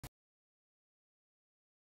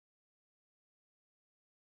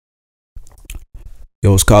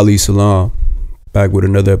Yo, it's Khalid Salam, back with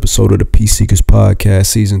another episode of the Peace Seekers Podcast,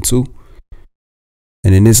 Season 2.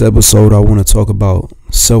 And in this episode, I want to talk about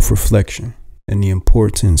self-reflection and the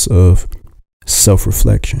importance of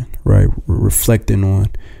self-reflection, right? Reflecting on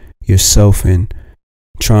yourself and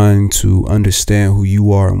trying to understand who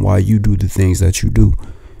you are and why you do the things that you do,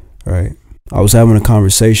 right? I was having a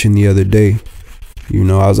conversation the other day.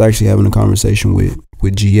 I was actually having a conversation with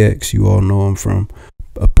GX. You all know him from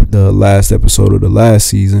the last episode of the last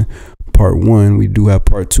season, part 1. We do have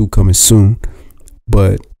part 2 coming soon,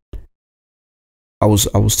 but I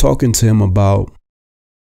was talking to him about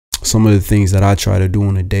some of the things that I try to do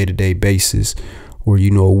on a day-to-day basis, or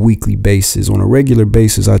a weekly basis. On a regular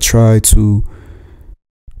basis, I try to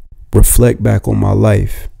reflect back on my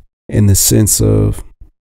life in the sense of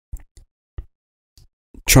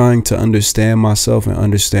trying to understand myself and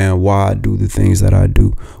understand why I do the things that I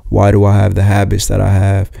do. Why do I have the habits that I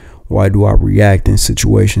have? Why do I react in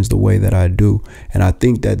situations the way that I do? And I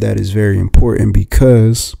think that is very important,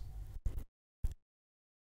 because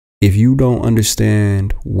if you don't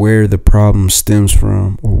understand where the problem stems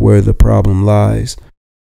from or where the problem lies,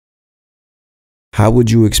 how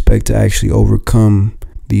would you expect to actually overcome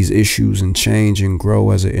these issues and change and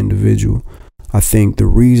grow as an individual? I think the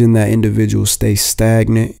reason that individuals stay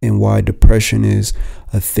stagnant and why depression is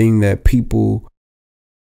a thing that people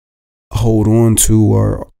hold on to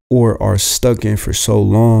or are stuck in for so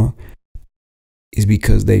long is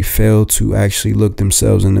because they fail to actually look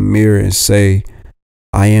themselves in the mirror and say,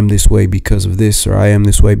 I am this way because of this, or I am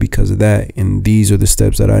this way because of that, and these are the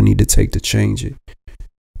steps that I need to take to change it.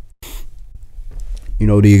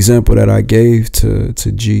 The example that I gave to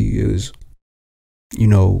G is,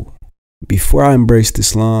 before I embraced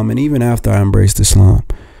Islam, and even after I embraced Islam,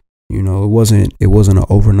 it wasn't an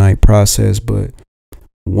overnight process. But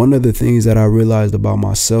one of the things that I realized about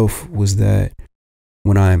myself was that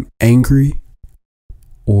when I'm angry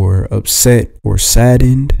or upset or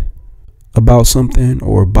saddened about something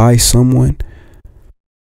or by someone,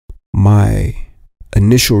 my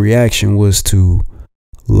initial reaction was to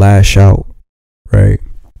lash out, right?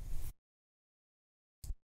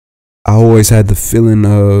 I always had the feeling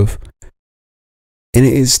of, and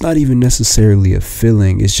it's not even necessarily a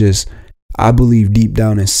feeling, it's just, I believe deep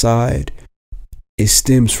down inside, it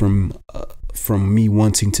stems from me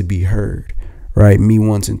wanting to be heard, right? Me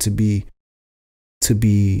wanting to be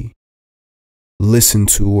listened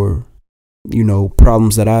to, or,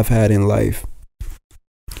 problems that I've had in life.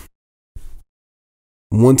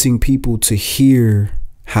 Wanting people to hear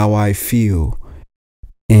how I feel.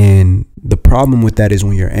 And the problem with that is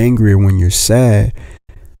when you're angry or when you're sad,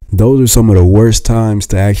 those are some of the worst times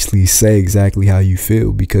to actually say exactly how you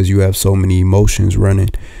feel, because you have so many emotions running.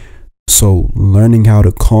 So learning how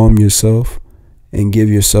to calm yourself and give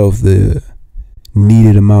yourself the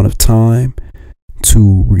needed amount of time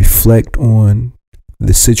to reflect on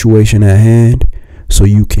the situation at hand so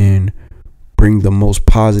you can bring the most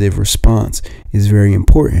positive response is very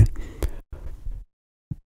important.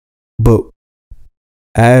 But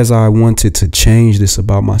as I wanted to change this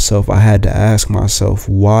about myself, I had to ask myself,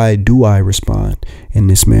 why do I respond in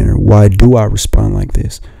this manner? Why do I respond like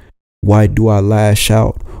this? Why do I lash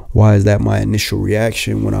out? Why is that my initial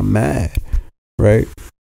reaction when I'm mad, right?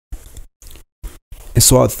 And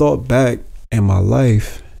so I thought back in my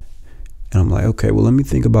life, and I'm like, okay, well, let me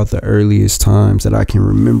think about the earliest times that I can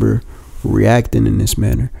remember reacting in this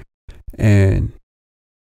manner. And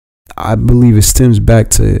I believe it stems back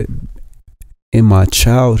to, in my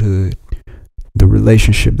childhood, the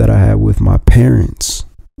relationship that I had with my parents.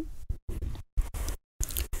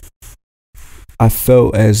 I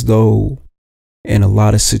felt as though in a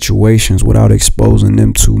lot of situations, without exposing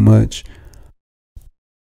them too much,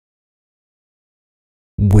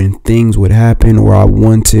 when things would happen, or I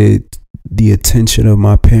wanted the attention of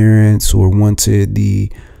my parents, or wanted the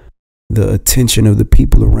attention of the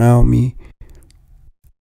people around me,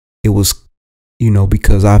 it was,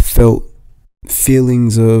 because I felt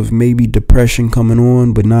feelings of maybe depression coming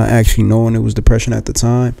on, but not actually knowing it was depression at the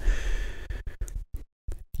time.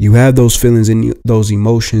 You have those feelings and those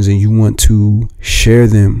emotions, and you want to share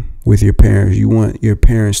them with your parents. You want your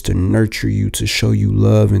parents to nurture you, to show you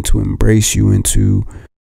love, and to embrace you, and to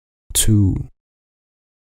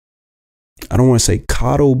I don't want to say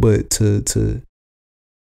coddle, but to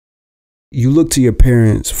you look to your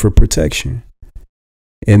parents for protection.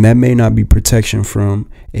 And that may not be protection from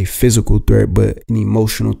a physical threat, but an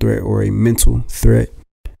emotional threat or a mental threat.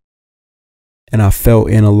 And I felt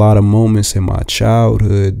in a lot of moments in my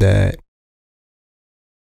childhood that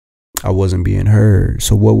I wasn't being heard.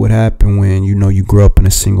 So what would happen when, you grew up in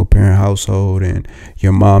a single parent household and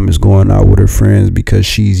your mom is going out with her friends because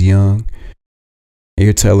she's young? And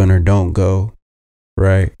you're telling her don't go,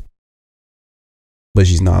 right? But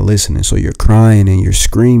she's not listening. So you're crying and you're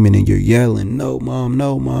screaming and you're yelling, no, mom,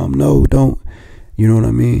 no, don't. You know what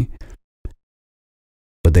I mean?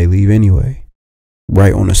 But they leave anyway.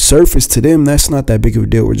 Right, on the surface, to them, that's not that big of a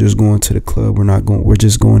deal. We're just going to the club. We're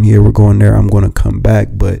just going here. We're going there. I'm going to come back.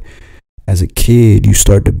 But as a kid, you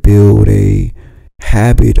start to build a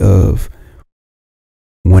habit of,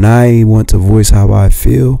 when I want to voice how I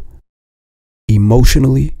feel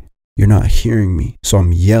emotionally, you're not hearing me. So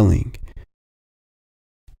I'm yelling.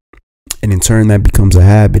 And in turn, that becomes a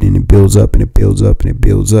habit, and it builds up and it builds up and it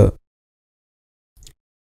builds up.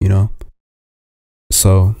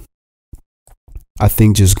 So I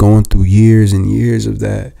think just going through years and years of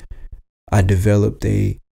that, I developed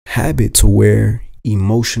a habit to where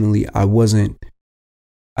emotionally I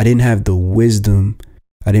didn't have the wisdom,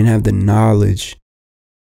 I didn't have the knowledge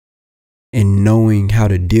in knowing how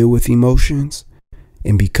to deal with emotions.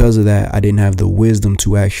 And because of that, I didn't have the wisdom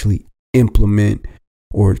to actually implement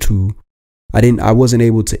I wasn't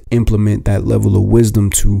able to implement that level of wisdom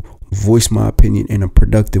to voice my opinion in a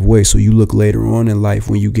productive way. So you look later on in life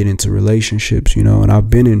when you get into relationships, and I've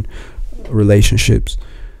been in relationships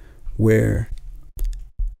where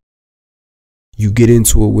you get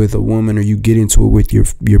into it with a woman, or you get into it with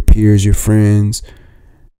your peers, your friends,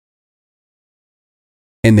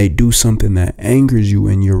 and they do something that angers you,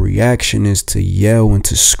 and your reaction is to yell and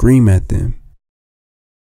to scream at them.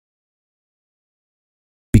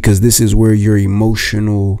 Because this is where your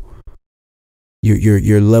emotional,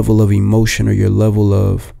 your level of emotion, or your level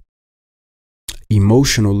of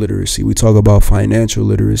emotional literacy. We talk about financial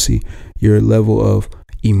literacy. Your level of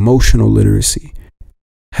emotional literacy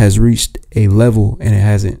has reached a level, and it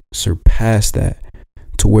hasn't surpassed that,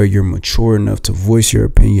 to where you're mature enough to voice your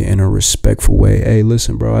opinion in a respectful way. Hey,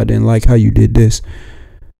 listen, bro, I didn't like how you did this.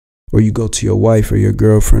 Or you go to your wife or your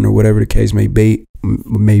girlfriend or whatever the case may be,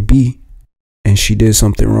 and she did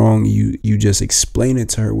something wrong. You just explain it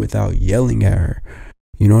to her without yelling at her.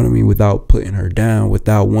 You know what I mean? Without putting her down,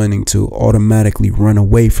 without wanting to automatically run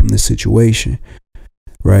away from the situation,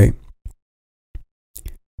 right?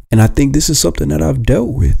 And I think this is something that I've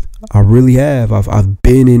dealt with. I really have. I've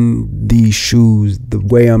been in these shoes. The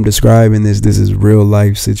way I'm describing this is real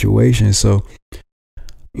life situation. So,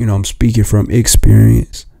 I'm speaking from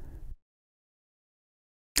experience.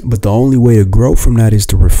 But the only way to grow from that is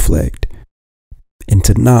to reflect and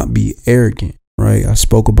to not be arrogant, right? I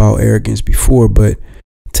spoke about arrogance before, but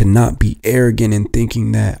to not be arrogant in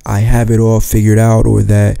thinking that I have it all figured out, or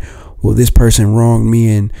that, well, this person wronged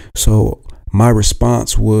me, and so my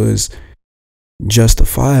response was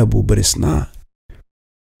justifiable. But it's not.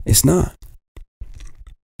 It's not.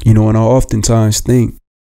 And I oftentimes think,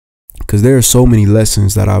 because there are so many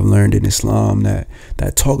lessons that I've learned in Islam that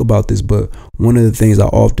talk about this, but one of the things I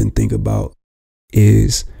often think about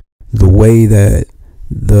is the way that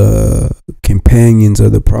the companions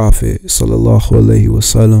of the Prophet sallallahu alaihi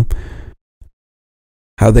wasallam,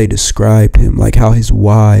 how they described him, like how his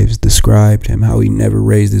wives described him, how he never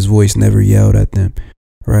raised his voice, never yelled at them,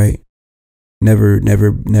 right? Never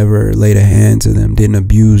laid a hand to them, didn't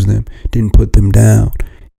abuse them, didn't put them down,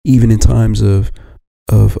 even in times of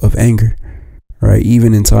anger, right?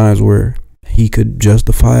 Even in times where he could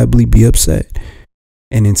justifiably be upset.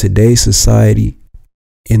 And in today's society,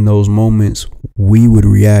 in those moments, we would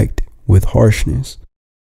react with harshness.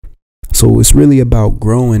 So it's really about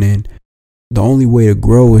growing, and the only way to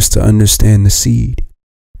grow is to understand the seed,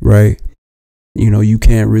 right? You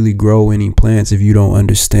can't really grow any plants if you don't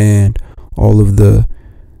understand all of the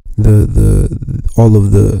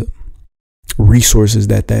resources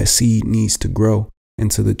that seed needs to grow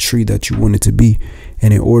into the tree that you want it to be.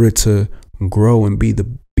 And in order to grow and be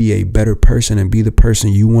a better person and be the person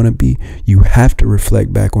you want to be, you have to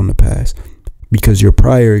reflect back on the past, because your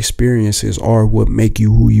prior experiences are what make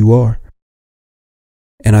you who you are.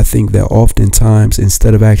 And I think that oftentimes,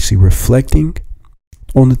 instead of actually reflecting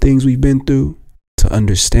on the things we've been through to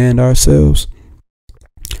understand ourselves,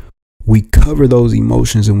 we cover those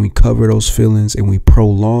emotions and we cover those feelings, and we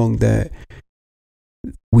prolong those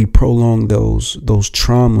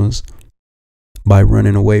traumas by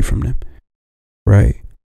running away from them, right?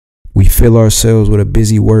 We fill ourselves with a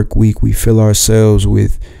busy work week. We fill ourselves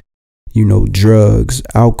with, drugs,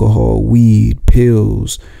 alcohol, weed,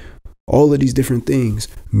 pills, all of these different things,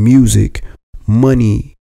 music,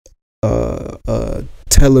 money,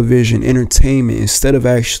 television, entertainment, instead of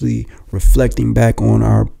actually reflecting back on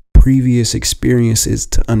our previous experiences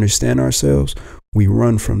to understand ourselves. We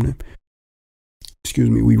run from them.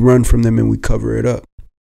 We run from them and we cover it up.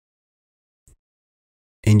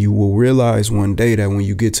 And you will realize one day that when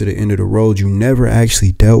you get to the end of the road, you never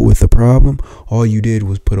actually dealt with the problem. All you did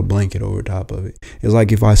was put a blanket over top of it. It's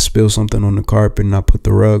like if I spill something on the carpet and I put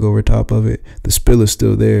the rug over top of it, the spill is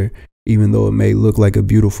still there. Even though it may look like a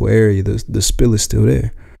beautiful area, the spill is still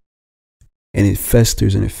there. And it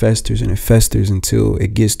festers and it festers and it festers until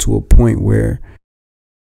it gets to a point where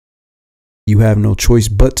you have no choice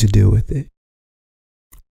but to deal with it.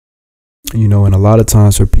 And a lot of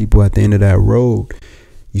times for people at the end of that road,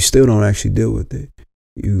 you still don't actually deal with it.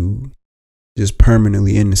 You just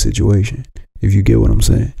permanently in the situation, if you get what I'm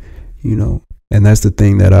saying, and that's the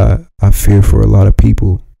thing that I fear for a lot of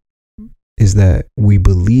people, is that we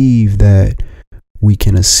believe that we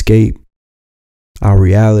can escape our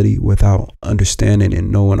reality without understanding and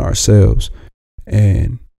knowing ourselves.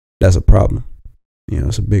 And that's a problem.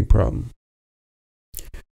 It's a big problem.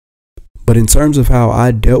 But in terms of how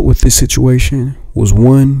I dealt with this situation was,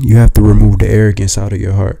 one, you have to remove the arrogance out of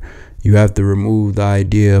your heart. You have to remove the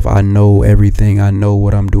idea of I know everything, I know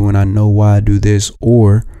what I'm doing, I know why I do this,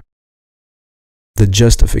 or the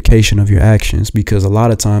justification of your actions. Because a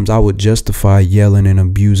lot of times I would justify yelling and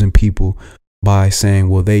abusing people by saying,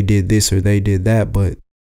 well, they did this or they did that, but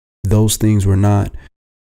those things were not,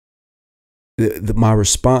 my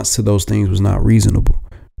response to those things was not reasonable,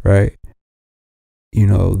 right?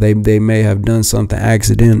 They may have done something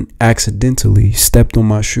accidentally, stepped on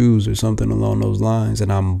my shoes or something along those lines,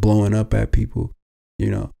 and I'm blowing up at people,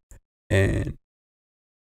 and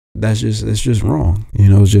it's just wrong.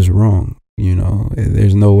 It's just wrong.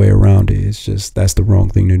 There's no way around it. It's just, that's the wrong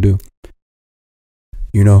thing to do,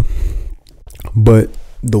 but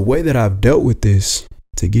the way that I've dealt with this,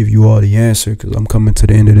 to give you all the answer, because I'm coming to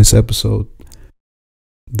the end of this episode,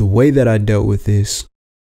 the way that I dealt with this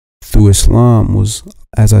through Islam was,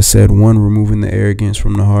 as I said, one, removing the arrogance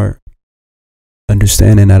from the heart,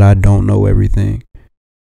 understanding that I don't know everything.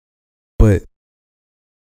 But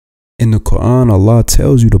in the Quran, Allah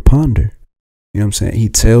tells you to ponder. You know what I'm saying? He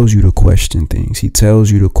tells you to question things. He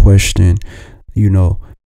tells you to question, the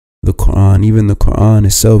Quran. Even the Quran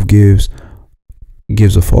itself gives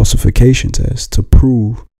a falsification test to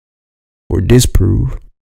prove or disprove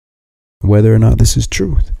whether or not this is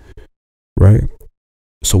truth, right?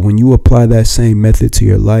 So when you apply that same method to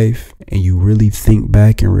your life and you really think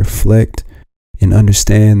back and reflect and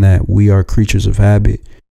understand that we are creatures of habit,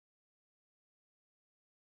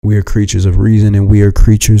 we are creatures of reason, and we are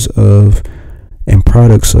creatures of and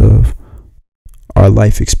products of our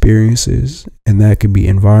life experiences, and that could be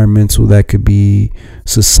environmental, that could be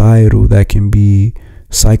societal, that can be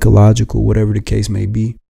psychological, whatever the case may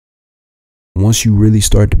be. Once you really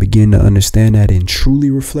start to begin to understand that and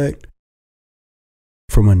truly reflect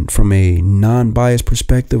from a non-biased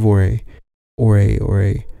perspective or a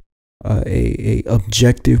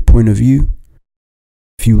objective point of view,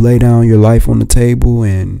 if you lay down your life on the table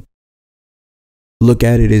and look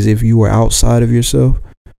at it as if you were outside of yourself,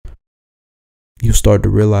 you'll start to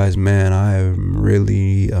realize, man, I'm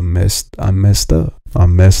messed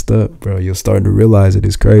up, bro. You'll start to realize it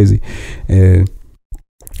is crazy.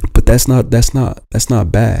 But that's not bad. That's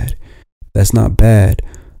not bad,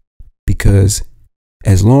 because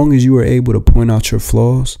as long as you are able to point out your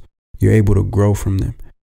flaws, you're able to grow from them.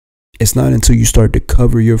 It's not until you start to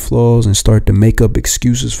cover your flaws and start to make up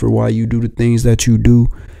excuses for why you do the things that you do,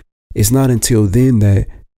 it's not until then that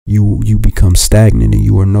you become stagnant and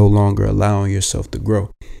you are no longer allowing yourself to grow.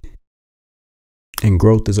 And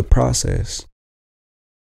growth is a process.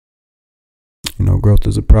 Growth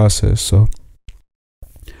is a process. So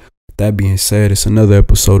that being said, it's another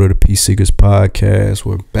episode of the Peace Seekers Podcast.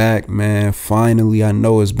 We're back, man. Finally, I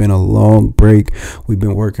know it's been a long break. We've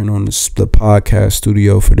been working on the podcast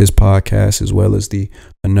studio for this podcast, as well as the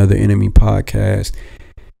Another Enemy podcast,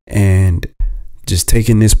 and just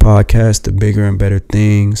taking this podcast to bigger and better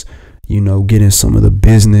things. Getting some of the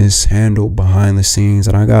business handled behind the scenes,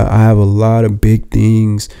 and I have a lot of big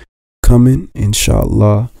things coming,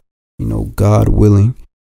 inshallah. God willing.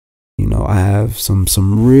 I have some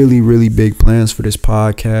really, really big plans for this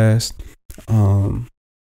podcast,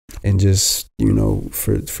 and just,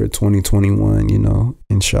 for 2021,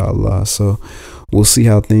 inshallah. So we'll see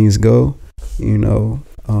how things go,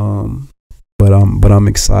 but I'm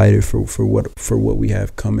excited for what we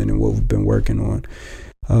have coming and what we've been working on.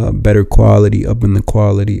 Better quality, up in the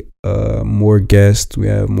quality, more guests. We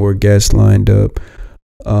have more guests lined up.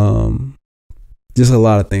 Just a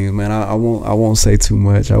lot of things, man. I won't say too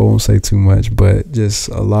much. But just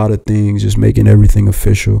a lot of things, just making everything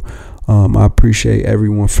official. I appreciate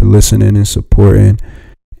everyone for listening and supporting.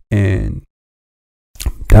 And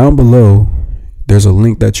down below, there's a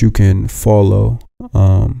link that you can follow.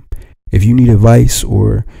 If you need advice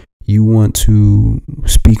or you want to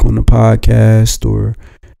speak on the podcast, or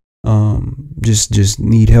just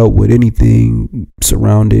need help with anything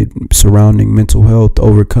surrounding mental health,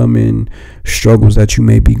 overcoming struggles that you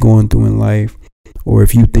may be going through in life, or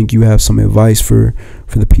if you think you have some advice for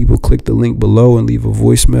the people, click the link below and leave a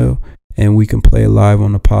voicemail, and we can play it live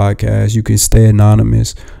on the podcast. You can stay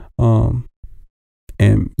anonymous, and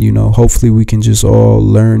hopefully we can just all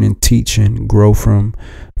learn and teach and grow from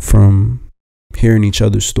hearing each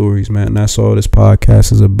other's stories, man. And that's all this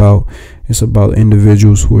podcast is about. It's about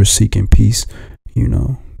individuals who are seeking peace,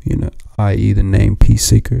 i.e. the name Peace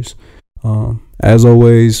Seekers. As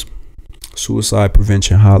always, suicide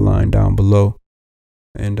prevention hotline down below.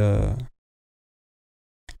 And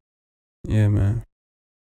yeah, man,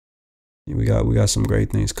 we got some great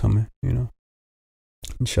things coming,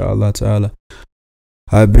 inshallah ta'ala.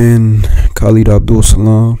 I've been Khalid Abdul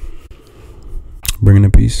Salam, bringing the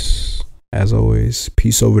peace. As always,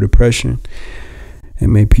 peace over depression,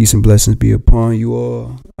 and may peace and blessings be upon you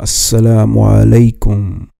all. Assalamu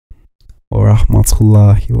alaikum wa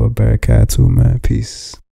rahmatullahi wa barakatuh, man.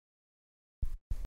 Peace.